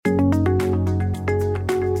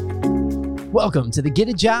Welcome to the Get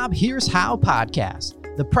a Job, Here's How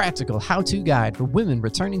podcast, the practical how-to guide for women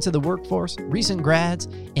returning to the workforce, recent grads,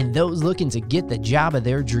 and those looking to get the job of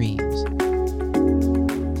their dreams.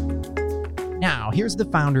 Now, here's the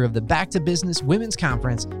founder of the Back to Business Women's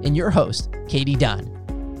Conference and your host, Katie Dunn.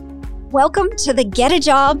 Welcome to the Get a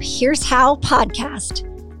Job, Here's How podcast.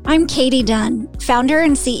 I'm Katie Dunn, founder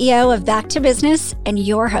and CEO of Back to Business and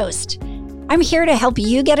your host. I'm here to help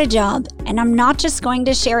you get a job, and I'm not just going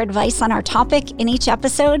to share advice on our topic in each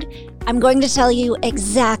episode. I'm going to tell you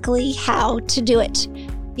exactly how to do it,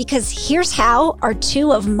 because here's how are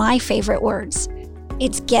two of my favorite words.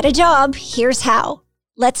 It's get a job, here's how.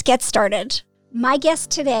 Let's get started. My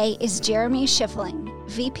guest today is Jeremy Schiffling,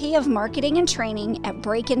 VP of Marketing and Training at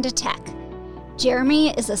Break Into Tech.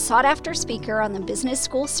 Jeremy is a sought-after speaker on the business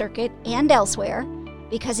school circuit and elsewhere,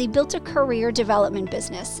 because he built a career development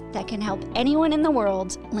business that can help anyone in the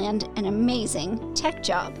world land an amazing tech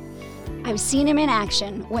job. I've seen him in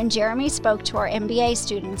action when Jeremy spoke to our MBA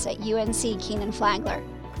students at UNC Kenan-Flagler.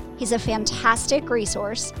 He's a fantastic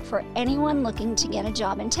resource for anyone looking to get a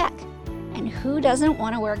job in tech. And who doesn't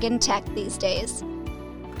want to work in tech these days?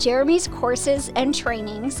 Jeremy's courses and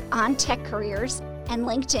trainings on tech careers and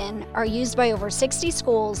LinkedIn are used by over 60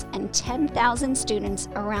 schools and 10,000 students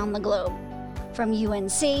around the globe, from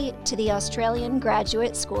UNC to the Australian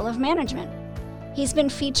Graduate School of Management. He's been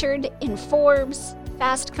featured in Forbes,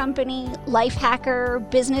 Fast Company, Lifehacker,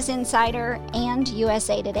 Business Insider, and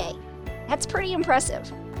USA Today. That's pretty impressive.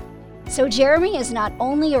 So Jeremy is not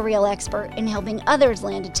only a real expert in helping others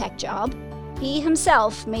land a tech job, he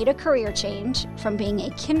himself made a career change from being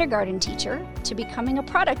a kindergarten teacher to becoming a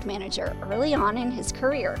product manager early on in his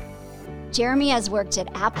career. Jeremy has worked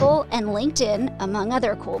at Apple and LinkedIn, among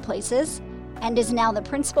other cool places, and is now the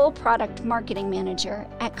Principal Product Marketing Manager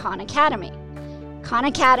at Khan Academy. Khan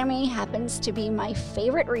Academy happens to be my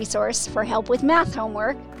favorite resource for help with math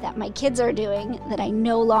homework that my kids are doing that I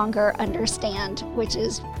no longer understand, which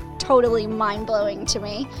is totally mind-blowing to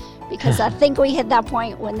me because I think we hit that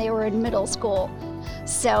point when they were in middle school.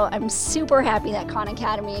 So I'm super happy that Khan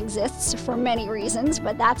Academy exists for many reasons,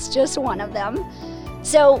 but that's just one of them.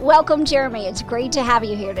 So welcome, Jeremy. It's great to have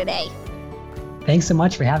you here today. Thanks so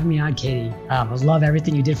much for having me on, Katie. I love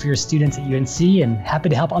everything you did for your students at UNC and happy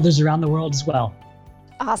to help others around the world as well.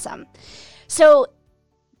 Awesome. So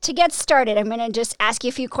to get started, I'm going to just ask you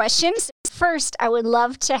a few questions. First, I would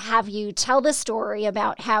love to have you tell the story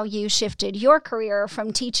about how you shifted your career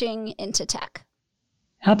from teaching into tech.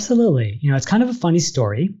 Absolutely. It's kind of a funny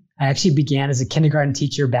story. I actually began as a kindergarten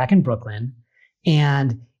teacher back in Brooklyn.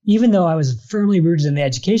 And even though I was firmly rooted in the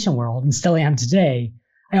education world and still am today,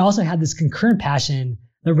 I also had this concurrent passion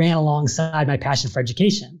that ran alongside my passion for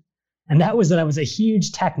education. And that was that I was a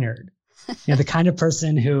huge tech nerd. The kind of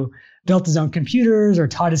person who built his own computers or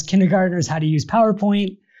taught his kindergartners how to use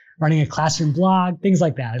PowerPoint, running a classroom blog, things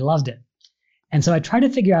like that. I loved it. And so I tried to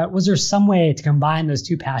figure out, was there some way to combine those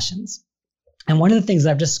two passions? And one of the things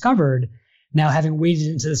that I've discovered now, having waded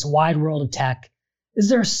into this wide world of tech, is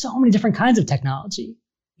there are so many different kinds of technology.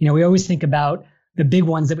 We always think about the big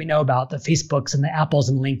ones that we know about, the Facebooks and the Apples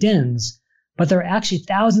and LinkedIns, but there are actually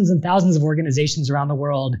thousands and thousands of organizations around the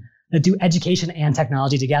world that do education and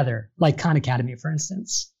technology together, like Khan Academy, for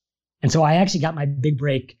instance. And so I actually got my big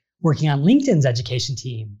break working on LinkedIn's education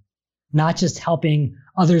team, not just helping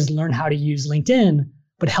others learn how to use LinkedIn,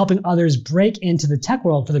 but helping others break into the tech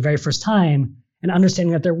world for the very first time and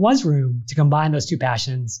understanding that there was room to combine those two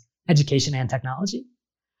passions, education and technology.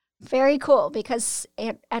 Very cool, because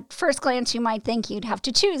at first glance, you might think you'd have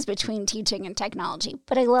to choose between teaching and technology,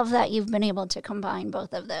 but I love that you've been able to combine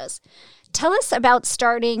both of those. Tell us about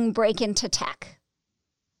starting Break Into Tech.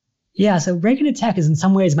 Yeah, so Break Into Tech is in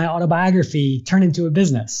some ways my autobiography turned into a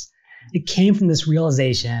business. It came from this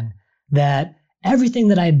realization that everything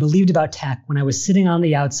that I had believed about tech when I was sitting on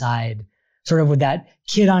the outside, sort of with that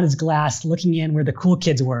kid on his glass looking in where the cool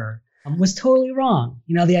kids were, was totally wrong.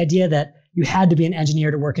 The idea that you had to be an engineer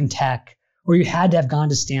to work in tech, or you had to have gone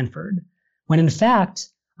to Stanford. When in fact,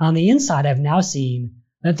 on the inside, I've now seen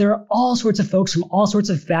that there are all sorts of folks from all sorts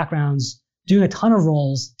of backgrounds doing a ton of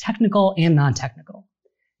roles, technical and non-technical.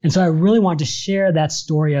 And so I really wanted to share that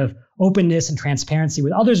story of openness and transparency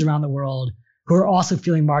with others around the world who are also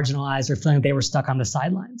feeling marginalized or feeling that they were stuck on the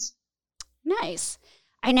sidelines. Nice.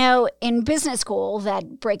 I know in business school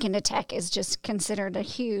that Break Into Tech is just considered a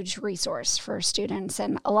huge resource for students,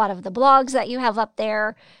 and a lot of the blogs that you have up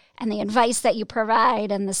there and the advice that you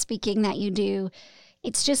provide and the speaking that you do,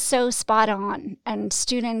 it's just so spot on. And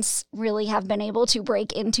students really have been able to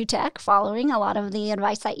break into tech following a lot of the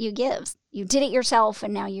advice that you give. You did it yourself,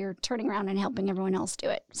 and now you're turning around and helping everyone else do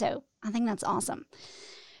it. So I think that's awesome.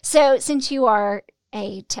 So since you are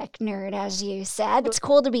a tech nerd, as you said, it's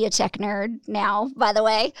cool to be a tech nerd now, by the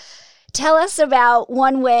way. Tell us about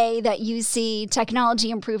one way that you see technology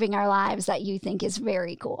improving our lives that you think is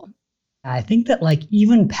very cool. I think that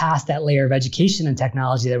even past that layer of education and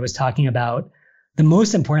technology that I was talking about, the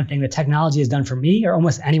most important thing that technology has done for me or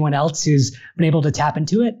almost anyone else who's been able to tap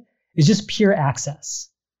into it is just pure access.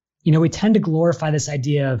 We tend to glorify this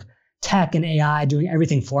idea of tech and AI doing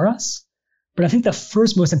everything for us. But I think the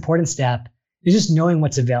first most important step is just knowing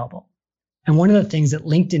what's available. And one of the things that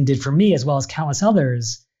LinkedIn did for me, as well as countless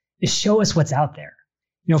others, is show us what's out there.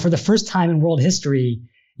 For the first time in world history,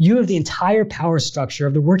 you have the entire power structure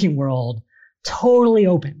of the working world totally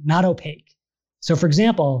open, not opaque. So for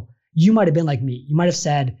example, you might have been like me. You might have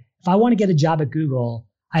said, if I want to get a job at Google,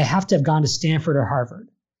 I have to have gone to Stanford or Harvard.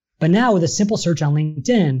 But now with a simple search on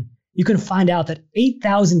LinkedIn, you can find out that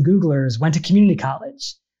 8,000 Googlers went to community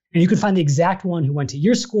college. And you can find the exact one who went to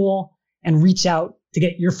your school and reach out to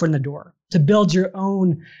get your foot in the door, to build your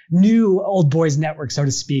own new old boys network, so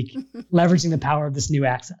to speak, leveraging the power of this new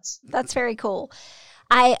access. That's very cool.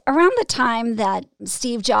 Around the time that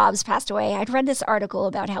Steve Jobs passed away, I'd read this article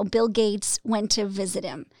about how Bill Gates went to visit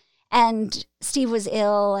him. And Steve was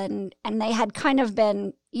ill, and they had kind of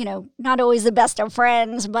been, not always the best of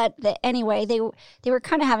friends, but anyway, they were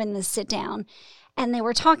kind of having this sit down. And they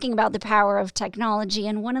were talking about the power of technology.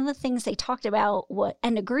 And one of the things they talked about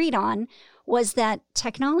and agreed on was that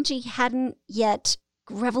technology hadn't yet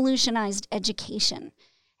revolutionized education.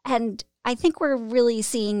 And I think we're really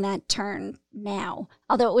seeing that turn now,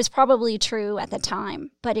 although it was probably true at the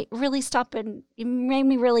time. But it really stopped and it made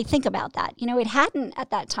me really think about that. It hadn't at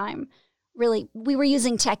that time really. We were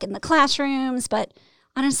using tech in the classrooms, but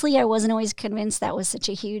honestly, I wasn't always convinced that was such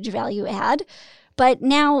a huge value add. But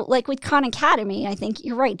now, like with Khan Academy, I think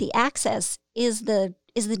you're right. The access is the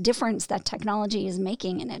difference that technology is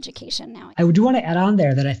making in education now. I do want to add on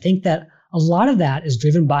there that I think that a lot of that is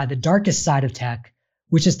driven by the darkest side of tech,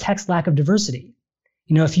 which is tech's lack of diversity.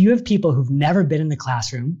 If you have people who've never been in the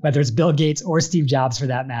classroom, whether it's Bill Gates or Steve Jobs for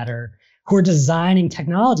that matter, who are designing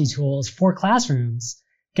technology tools for classrooms,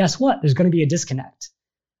 guess what? There's going to be a disconnect.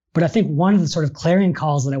 But I think one of the sort of clarion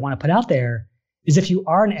calls that I want to put out there is if you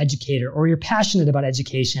are an educator or you're passionate about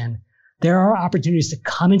education, there are opportunities to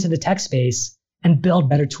come into the tech space and build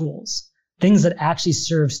better tools, things that actually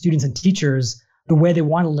serve students and teachers the way they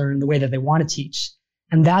want to learn, the way that they want to teach.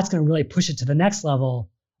 And that's going to really push it to the next level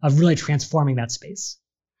of really transforming that space.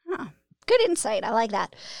 Good insight. I like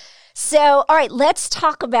that. So, all right, let's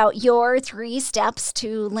talk about your 3 steps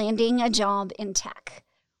to landing a job in tech.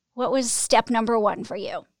 What was step number 1 for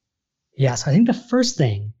you? Yeah, so I think the first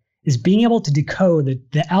thing is being able to decode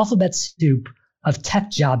the alphabet soup of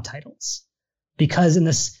tech job titles. Because in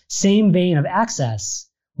this same vein of access,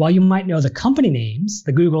 while you might know the company names,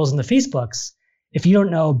 the Googles and the Facebooks, if you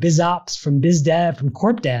don't know BizOps from BizDev from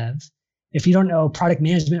CorpDev, if you don't know product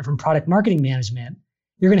management from product marketing management,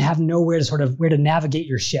 you're going to have nowhere to where to navigate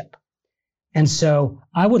your ship. And so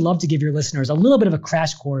I would love to give your listeners a little bit of a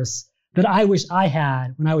crash course that I wish I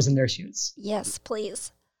had when I was in their shoes. Yes,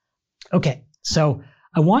 please. Okay, so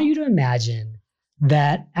I want you to imagine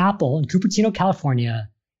that Apple in Cupertino, California,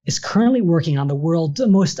 is currently working on the world's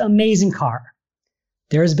most amazing car.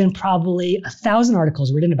 There has been probably 1,000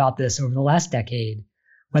 articles written about this over the last decade,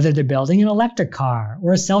 whether they're building an electric car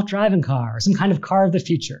or a self-driving car or some kind of car of the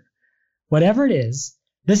future. Whatever it is,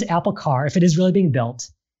 this Apple car, if it is really being built,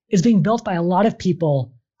 is being built by a lot of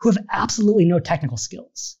people who have absolutely no technical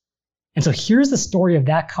skills. And so here's the story of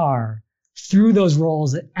that car through those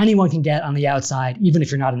roles that anyone can get on the outside, even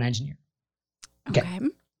if you're not an engineer. Okay.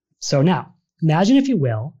 So now, imagine, if you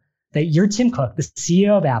will, that you're Tim Cook, the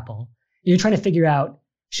CEO of Apple, and you're trying to figure out,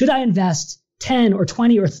 should I invest 10 or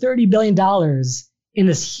 20 or $30 billion in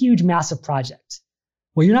this huge, massive project?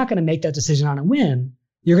 Well, you're not going to make that decision on a whim.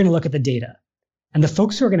 You're going to look at the data. And the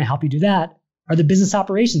folks who are going to help you do that are the business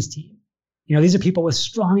operations team. These are people with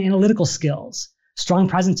strong analytical skills, strong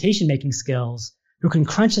presentation making skills, who can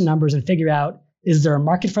crunch the numbers and figure out, is there a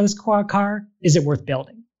market for this car? Is it worth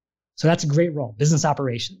building? So that's a great role, business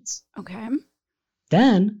operations. Okay.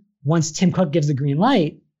 Then, once Tim Cook gives the green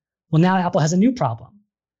light, well, now Apple has a new problem.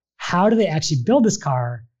 How do they actually build this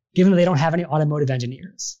car, given that they don't have any automotive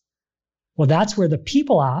engineers? Well, that's where the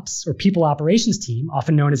people ops or people operations team,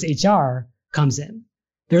 often known as HR, comes in.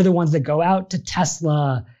 They're the ones that go out to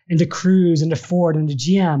Tesla and to Cruise and to Ford and to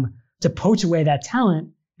GM to poach away that talent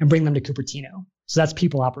and bring them to Cupertino. So that's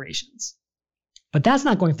people operations. But that's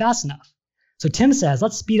not going fast enough. So Tim says,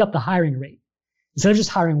 let's speed up the hiring rate. Instead of just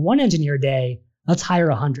hiring 1 engineer a day, let's hire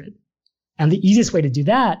 100. And the easiest way to do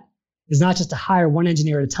that is not just to hire 1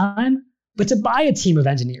 engineer at a time, but to buy a team of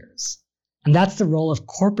engineers. And that's the role of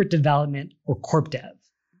corporate development or corp dev,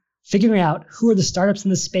 figuring out who are the startups in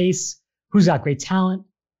the space, who's got great talent,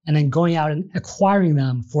 and then going out and acquiring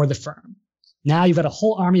them for the firm. Now you've got a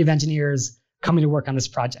whole army of engineers coming to work on this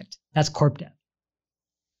project. That's corp dev.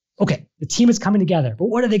 Okay, the team is coming together, but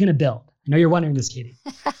what are they going to build? I know you're wondering this, Katie.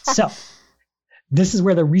 So this is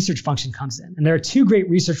where the research function comes in. And there are two great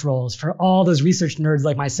research roles for all those research nerds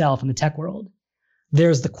like myself in the tech world.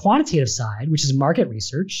 There's the quantitative side, which is market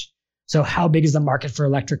research. So how big is the market for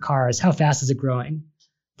electric cars? How fast is it growing?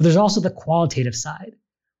 But there's also the qualitative side.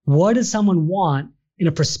 What does someone want in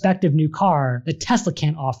a prospective new car that Tesla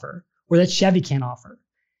can't offer or that Chevy can't offer?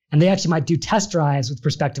 And they actually might do test drives with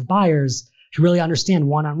prospective buyers to really understand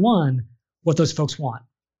one-on-one what those folks want.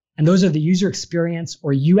 And those are the user experience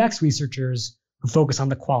or UX researchers who focus on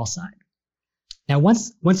the qual side. Now,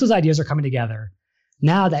 once those ideas are coming together,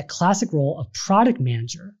 now that classic role of product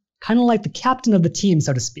manager, kind of like the captain of the team,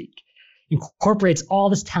 so to speak, incorporates all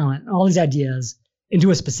this talent and all these ideas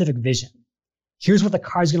into a specific vision. Here's what the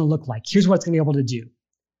car is going to look like. Here's what it's going to be able to do.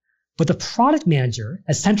 But the product manager,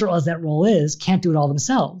 as central as that role is, can't do it all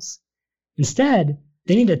themselves. Instead,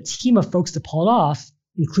 they need a team of folks to pull it off,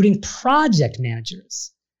 including project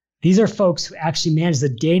managers. These are folks who actually manage the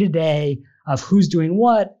day-to-day of who's doing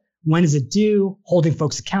what, when is it due, holding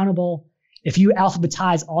folks accountable. If you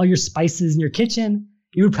alphabetize all your spices in your kitchen,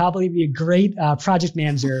 you would probably be a great project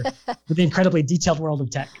manager with the incredibly detailed world of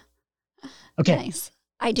tech. Okay. Nice.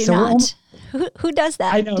 I do not. Who does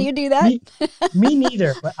that? I know, do you do that? Me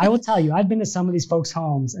neither. But I will tell you, I've been to some of these folks'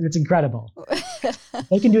 homes, and it's incredible.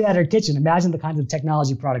 They can do that in their kitchen. Imagine the kinds of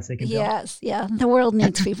technology products they can build. Yes, yeah. The world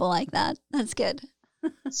needs people like that. That's good.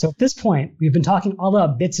 So at this point, we've been talking all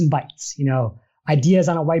about bits and bytes, ideas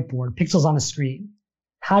on a whiteboard, pixels on a screen.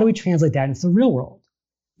 How do we translate that into the real world?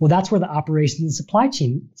 Well, that's where the operations and supply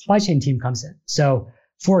chain team comes in. So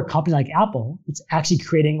for a company like Apple, it's actually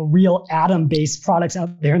creating real atom-based products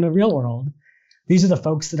out there in the real world. These are the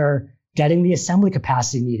folks that are getting the assembly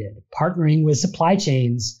capacity needed, partnering with supply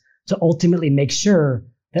chains to ultimately make sure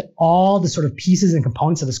that all the sort of pieces and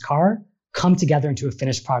components of this car come together into a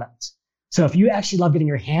finished product. So if you actually love getting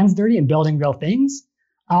your hands dirty and building real things,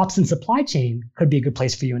 ops and supply chain could be a good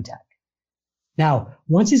place for you in tech. Now,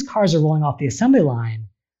 once these cars are rolling off the assembly line,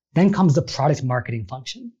 then comes the product marketing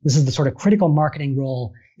function. This is the sort of critical marketing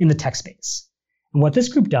role in the tech space. And what this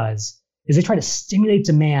group does is they try to stimulate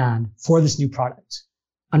demand for this new product,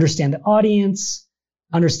 understand the audience,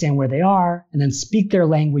 understand where they are, and then speak their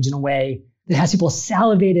language in a way that has people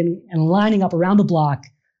salivating and lining up around the block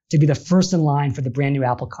to be the first in line for the brand new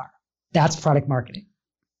Apple car. That's product marketing.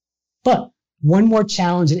 But one more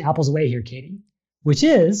challenge in Apple's way here, Katie, which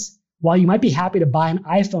is, while you might be happy to buy an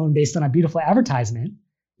iPhone based on a beautiful advertisement,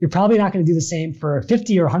 you're probably not going to do the same for a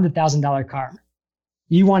 $50,000 or $100,000 car.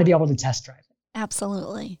 You want to be able to test drive it.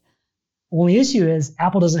 Absolutely. Only issue is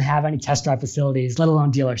Apple doesn't have any test drive facilities, let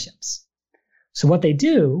alone dealerships. So what they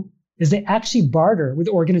do is they actually barter with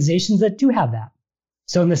organizations that do have that.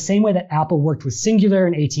 So in the same way that Apple worked with Singular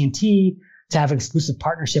and AT&T to have an exclusive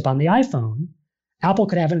partnership on the iPhone, Apple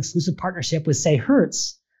could have an exclusive partnership with, say,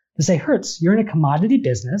 Hertz, to say, Hertz, you're in a commodity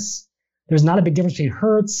business. There's not a big difference between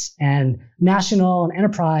Hertz and National and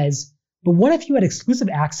Enterprise. But what if you had exclusive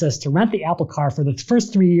access to rent the Apple car for the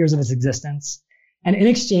first 3 years of its existence? And in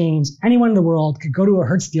exchange, anyone in the world could go to a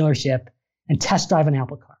Hertz dealership and test drive an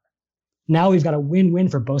Apple car. Now we've got a win-win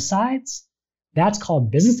for both sides. That's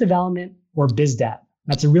called business development or biz dev.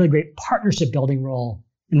 That's a really great partnership building role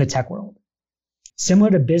in the tech world.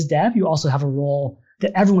 Similar to biz dev, you also have a role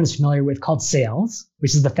that everyone is familiar with called sales,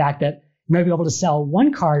 which is the fact that you might be able to sell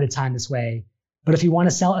one car at a time this way. But if you want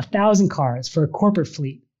to sell 1,000 cars for a corporate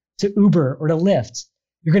fleet to Uber or to Lyft,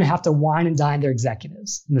 you're going to have to wine and dine their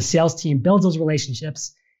executives. And the sales team builds those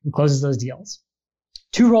relationships and closes those deals.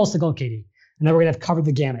 2 roles to go, Katie, and then we're going to have covered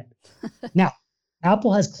the gamut. Now,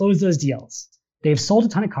 Apple has closed those deals. They've sold a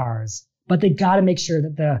ton of cars, but they got to make sure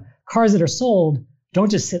that the cars that are sold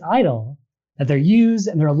don't just sit idle, that they're used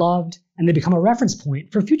and they're loved, and they become a reference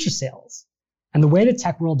point for future sales. And the way the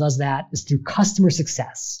tech world does that is through customer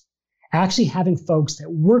success, actually having folks that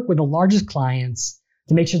work with the largest clients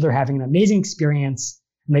to make sure they're having an amazing experience,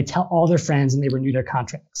 and they tell all their friends and they renew their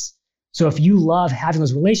contracts. So if you love having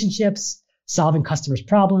those relationships, solving customers'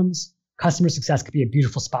 problems, customer success could be a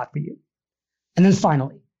beautiful spot for you. And then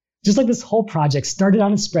finally, just like this whole project started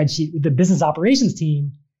on a spreadsheet with the business operations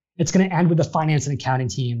team, it's going to end with the finance and accounting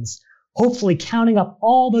teams, hopefully counting up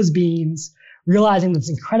all those beans, realizing this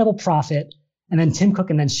incredible profit, and then Tim Cook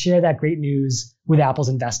can then share that great news with Apple's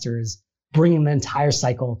investors, bringing the entire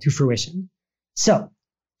cycle to fruition. So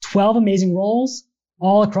 12 amazing roles,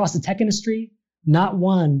 all across the tech industry, not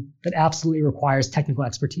one that absolutely requires technical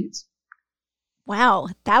expertise. Wow,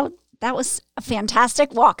 that was a fantastic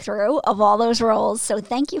walkthrough of all those roles. So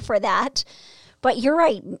thank you for that. But you're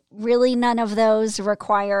right. Really, none of those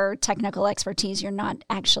require technical expertise. You're not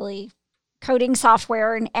actually coding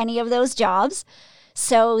software in any of those jobs.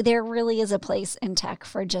 So there really is a place in tech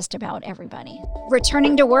for just about everybody.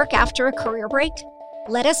 Returning to work after a career break?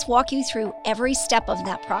 Let us walk you through every step of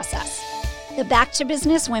that process. The Back to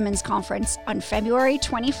Business Women's Conference on February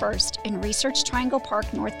 21st in Research Triangle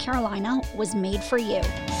Park, North Carolina was made for you.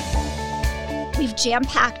 We've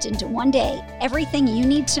jam-packed into one day everything you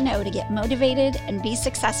need to know to get motivated and be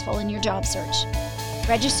successful in your job search.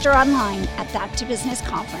 Register online at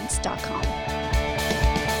backtobusinessconference.com.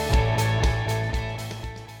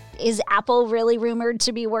 Is Apple really rumored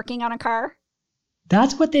to be working on a car?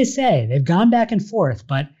 That's what they say. They've gone back and forth,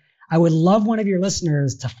 but I would love one of your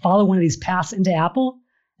listeners to follow one of these paths into Apple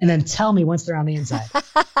and then tell me once they're on the inside.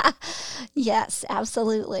 Yes,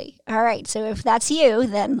 absolutely. All right. So if that's you,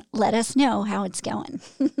 then let us know how it's going.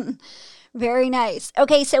 Very nice.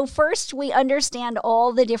 Okay. So first we understand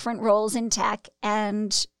all the different roles in tech,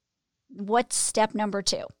 and what's step number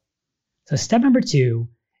 2? So step number 2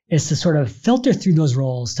 is to sort of filter through those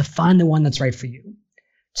roles to find the one that's right for you.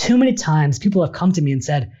 Too many times people have come to me and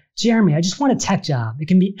said, Jeremy, I just want a tech job. It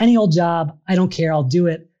can be any old job. I don't care. I'll do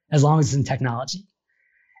it as long as it's in technology.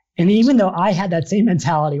 And even though I had that same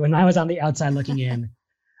mentality when I was on the outside looking in,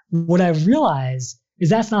 what I've realized is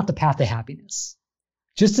that's not the path to happiness.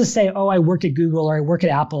 Just to say, oh, I work at Google or I work at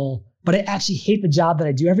Apple, but I actually hate the job that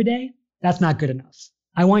I do every day, that's not good enough.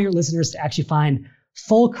 I want your listeners to actually find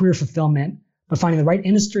full career fulfillment by finding the right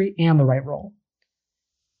industry and the right role.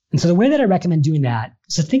 And so the way that I recommend doing that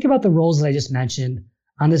is to think about the roles that I just mentioned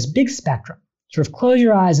on this big spectrum. Sort of close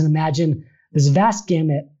your eyes and imagine this vast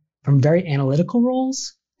gamut from very analytical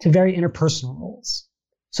roles to very interpersonal roles.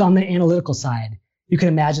 So on the analytical side, you can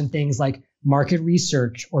imagine things like market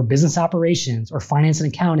research or business operations or finance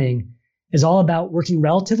and accounting is all about working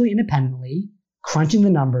relatively independently, crunching the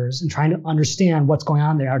numbers and trying to understand what's going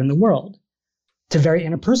on there out in the world, to very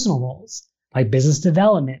interpersonal roles like business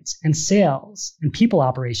development and sales and people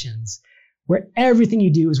operations, where everything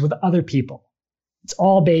you do is with other people. It's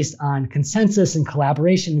all based on consensus and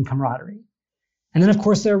collaboration and camaraderie. And then, of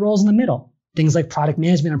course, there are roles in the middle, things like product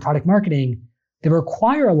management and product marketing that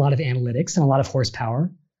require a lot of analytics and a lot of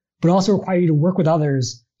horsepower, but also require you to work with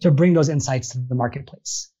others to bring those insights to the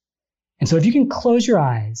marketplace. And so if you can close your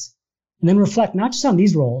eyes and then reflect not just on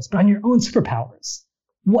these roles, but on your own superpowers,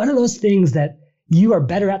 what are those things that you are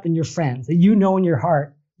better at than your friends, that you know in your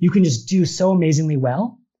heart you can just do so amazingly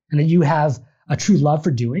well and that you have a true love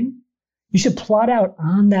for doing? You should plot out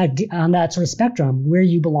on that sort of spectrum where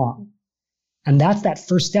you belong. And that's that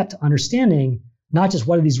first step to understanding not just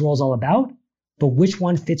what are these roles all about, but which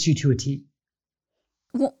one fits you to a T.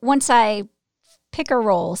 Once I pick a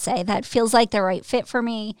role, say, that feels like the right fit for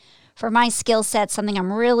me, for my skill set, something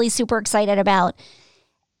I'm really super excited about,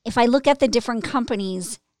 if I look at the different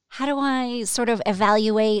companies, how do I sort of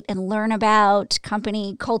evaluate and learn about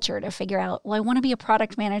company culture to figure out, well, I want to be a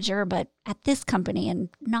product manager, but at this company and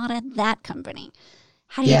not at that company?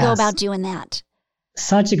 How do you go about doing that?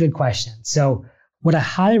 Such a good question. So what I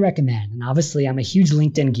highly recommend, and obviously I'm a huge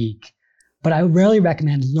LinkedIn geek, but I really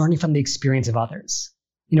recommend learning from the experience of others.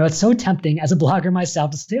 You know, it's so tempting as a blogger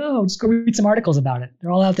myself to say, oh, just go read some articles about it.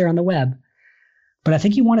 They're all out there on the web. But I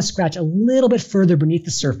think you want to scratch a little bit further beneath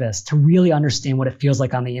the surface to really understand what it feels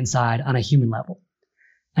like on the inside on a human level.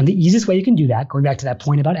 And the easiest way you can do that, going back to that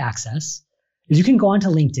point about access, is you can go onto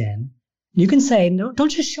LinkedIn. You can say, no,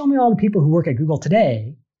 don't just show me all the people who work at Google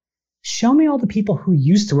today. Show me all the people who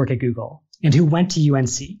used to work at Google and who went to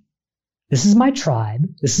UNC. This is my tribe.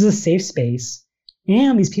 This is a safe space.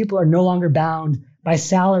 And these people are no longer bound by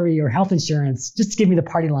salary or health insurance just to give me the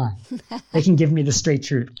party line. They can give me the straight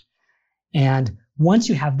truth. And once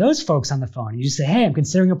you have those folks on the phone, you just say, hey, I'm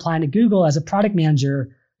considering applying to Google as a product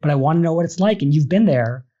manager, but I want to know what it's like. And you've been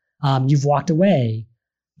there. You've walked away.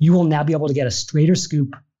 You will now be able to get a straighter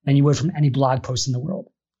scoop than you would from any blog post in the world.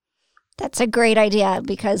 That's a great idea,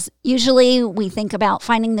 because usually we think about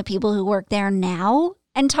finding the people who work there now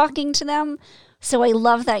and talking to them. So I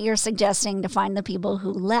love that you're suggesting to find the people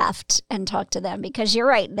who left and talk to them, because you're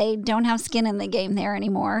right. They don't have skin in the game there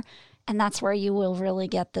anymore. And that's where you will really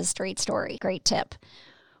get the straight story. Great tip.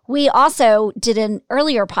 We also did an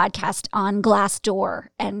earlier podcast on Glassdoor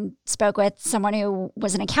and spoke with someone who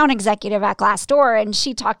was an account executive at Glassdoor, and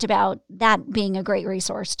she talked about that being a great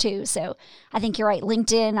resource too. So I think you're right.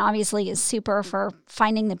 LinkedIn obviously is super for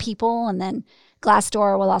finding the people, and then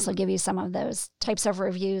Glassdoor will also give you some of those types of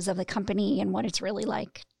reviews of the company and what it's really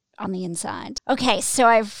like on the inside. Okay, so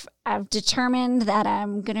I've determined that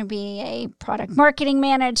I'm going to be a product marketing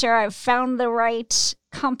manager. I've found the right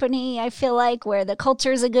company, I feel like, where the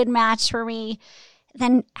culture is a good match for me.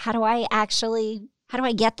 Then how do I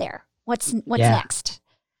get there? What's next?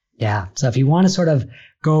 Yeah. So if you want to sort of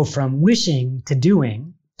go from wishing to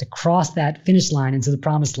doing, to cross that finish line into the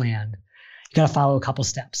promised land, you got to follow a couple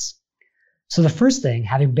steps. So the first thing,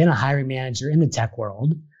 having been a hiring manager in the tech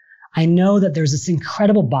world, I know that there's this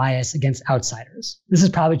incredible bias against outsiders. This is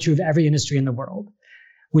probably true of every industry in the world,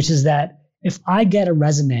 which is that if I get a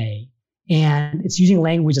resume and it's using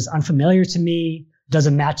language that's unfamiliar to me,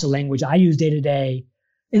 doesn't match the language I use day to day,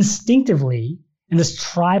 instinctively, in this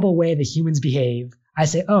tribal way that humans behave, I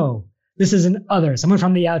say, oh, this is an other, someone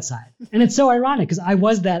from the outside. And it's so ironic because I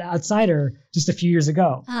was that outsider just a few years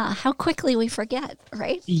ago. How quickly we forget,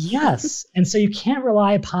 right? Yes. And so you can't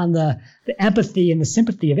rely upon the empathy and the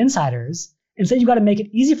sympathy of insiders. Instead, you got to make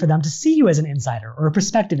it easy for them to see you as an insider or a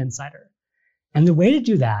prospective insider. And the way to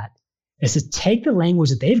do that is to take the language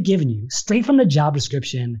that they've given you straight from the job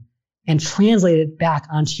description and translate it back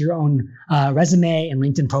onto your own resume and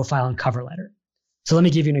LinkedIn profile and cover letter. So let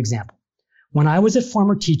me give you an example. When I was a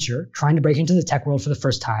former teacher trying to break into the tech world for the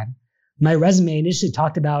first time, my resume initially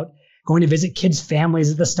talked about going to visit kids'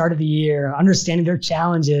 families at the start of the year, understanding their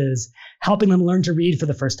challenges, helping them learn to read for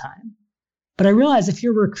the first time. But I realized if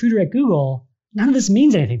you're a recruiter at Google, none of this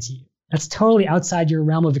means anything to you. That's totally outside your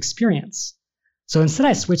realm of experience. So instead,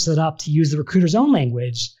 I switched it up to use the recruiter's own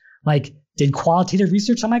language, like did qualitative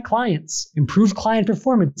research on my clients, improved client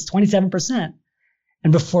performance 27%.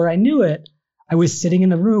 And before I knew it, I was sitting in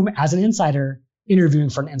the room as an insider, interviewing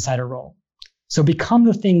for an insider role. So become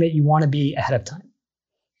the thing that you want to be ahead of time.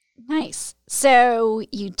 Nice. So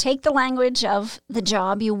you take the language of the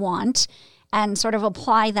job you want and sort of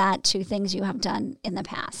apply that to things you have done in the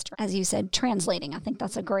past. As you said, translating. I think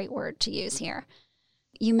that's a great word to use here.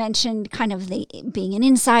 You mentioned kind of the being an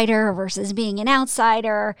insider versus being an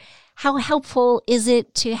outsider. How helpful is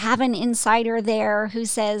it to have an insider there who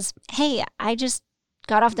says, hey, I just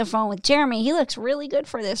got off the phone with Jeremy. He looks really good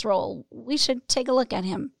for this role. We should take a look at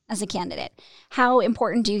him as a candidate. How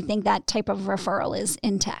important do you think that type of referral is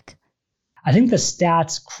in tech? I think the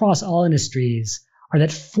stats across all industries are that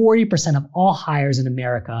 40% of all hires in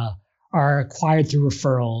America are acquired through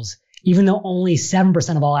referrals, even though only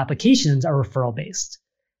 7% of all applications are referral-based,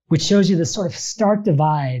 which shows you this sort of stark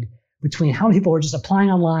divide between how many people are just applying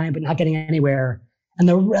online but not getting anywhere, and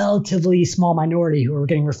the relatively small minority who are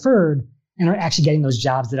getting referred and are actually getting those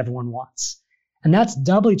jobs that everyone wants. And that's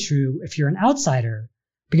doubly true if you're an outsider,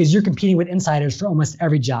 because you're competing with insiders for almost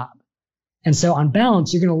every job. And so on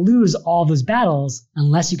balance, you're going to lose all those battles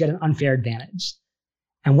unless you get an unfair advantage.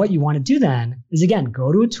 And what you want to do then is, again,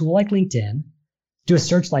 go to a tool like LinkedIn, do a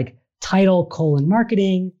search like title :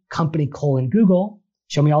 marketing, company : Google,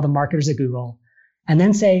 show me all the marketers at Google, and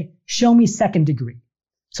then say, show me second degree.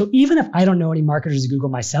 So even if I don't know any marketers at Google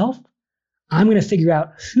myself, I'm going to figure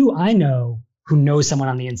out who I know who knows someone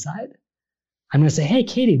on the inside. I'm going to say, hey,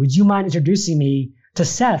 Katie, would you mind introducing me to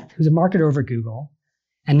Seth, who's a marketer over at Google?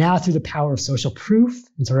 And now through the power of social proof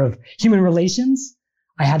and sort of human relations,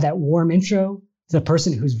 I have that warm intro to the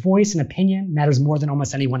person whose voice and opinion matters more than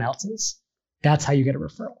almost anyone else's. That's how you get a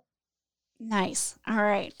referral. Nice. All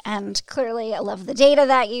right. And clearly I love the data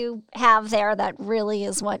that you have there. That really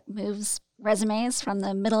is what moves resumes from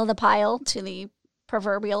the middle of the pile to the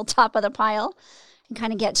proverbial top of the pile and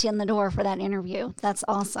kind of gets you in the door for that interview. That's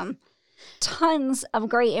awesome. Tons of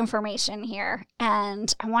great information here.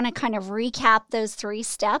 And I want to kind of recap those 3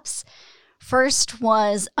 steps. First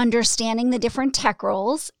was understanding the different tech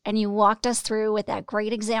roles. And you walked us through with that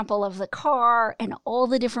great example of the car and all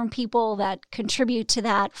the different people that contribute to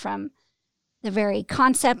that, from the very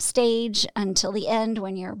concept stage until the end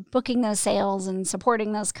when you're booking those sales and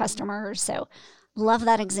supporting those customers. So love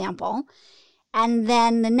that example. And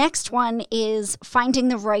then the next one is finding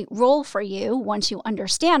the right role for you once you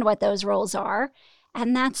understand what those roles are.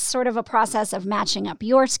 And that's sort of a process of matching up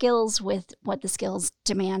your skills with what the skills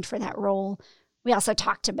demand for that role. We also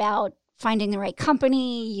talked about finding the right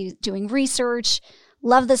company, doing research.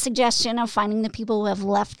 Love the suggestion of finding the people who have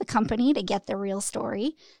left the company to get the real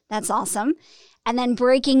story. That's awesome. And then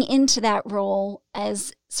breaking into that role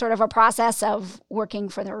as sort of a process of working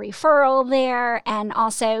for the referral there and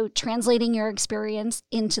also translating your experience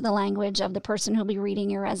into the language of the person who'll be reading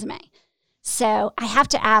your resume. So I have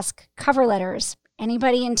to ask, cover letters.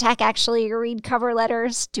 Anybody in tech actually read cover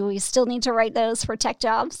letters? Do we still need to write those for tech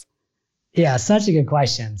jobs? Yeah, such a good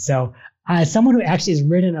question. So as someone who actually has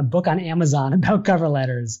written a book on Amazon about cover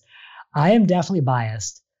letters, I am definitely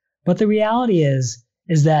biased, but the reality is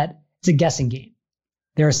that it's a guessing game.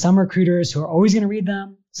 There are some recruiters who are always going to read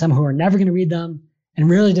them, some who are never going to read them, and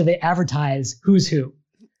rarely do they advertise who's who.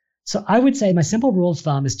 So I would say my simple rule of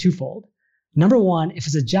thumb is twofold. Number one, if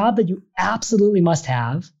it's a job that you absolutely must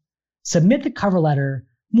have, submit the cover letter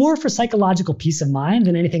more for psychological peace of mind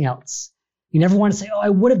than anything else. You never want to say, I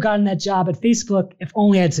would have gotten that job at Facebook if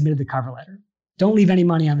only I had submitted the cover letter. Don't leave any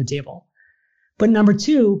money on the table. But number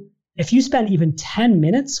two, if you spend even 10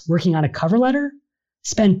 minutes working on a cover letter,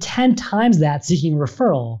 spend 10 times that seeking a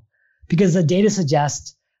referral, because the data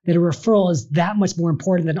suggests that a referral is that much more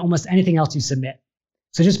important than almost anything else you submit.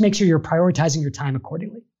 So just make sure you're prioritizing your time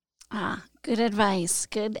accordingly. Good advice.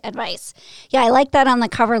 Good advice. Yeah, I like that on the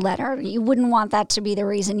cover letter. You wouldn't want that to be the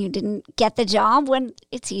reason you didn't get the job when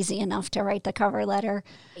it's easy enough to write the cover letter.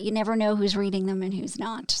 You never know who's reading them and who's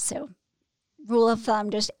not. So rule of thumb,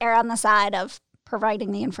 just err on the side of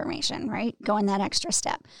providing the information, right? Going that extra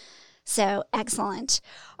step. So excellent.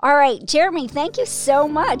 All right, Jeremy, thank you so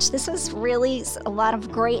much. This was really a lot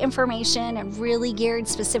of great information and really geared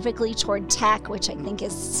specifically toward tech, which I think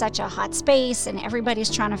is such a hot space, and everybody's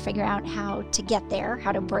trying to figure out how to get there,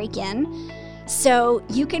 how to break in. So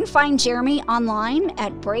you can find Jeremy online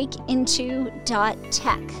at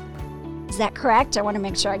breakinto.tech. Is that correct? I want to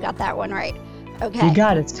make sure I got that one right. Okay. You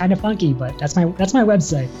got it. It's kind of funky, but that's my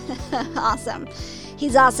website. Awesome.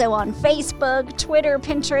 He's also on Facebook, Twitter,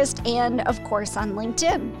 Pinterest, and of course on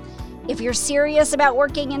LinkedIn. If you're serious about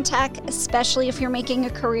working in tech, especially if you're making a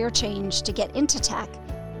career change to get into tech,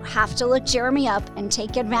 you have to look Jeremy up and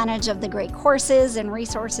take advantage of the great courses and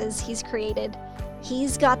resources he's created.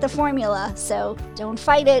 He's got the formula, so don't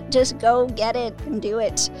fight it. Just go get it and do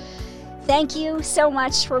it. Thank you so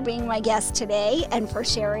much for being my guest today and for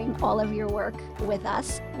sharing all of your work with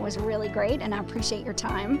us. It was really great, and I appreciate your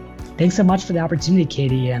time. Thanks so much for the opportunity,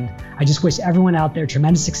 Katie, and I just wish everyone out there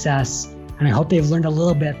tremendous success, and I hope they've learned a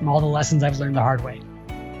little bit from all the lessons I've learned the hard way.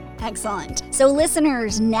 Excellent. So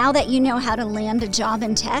listeners, now that you know how to land a job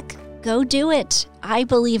in tech, go do it. I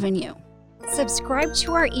believe in you. Subscribe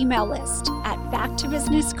to our email list at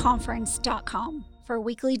backtobusinessconference.com for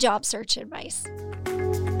weekly job search advice.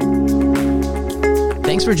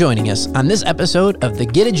 Thanks for joining us on this episode of the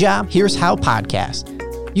Get a Job, Here's How podcast.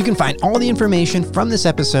 You can find all the information from this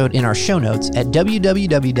episode in our show notes at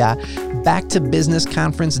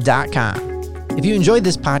www.backtobusinessconference.com. If you enjoyed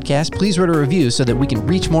this podcast, please write a review so that we can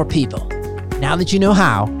reach more people. Now that you know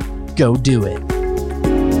how, go do it.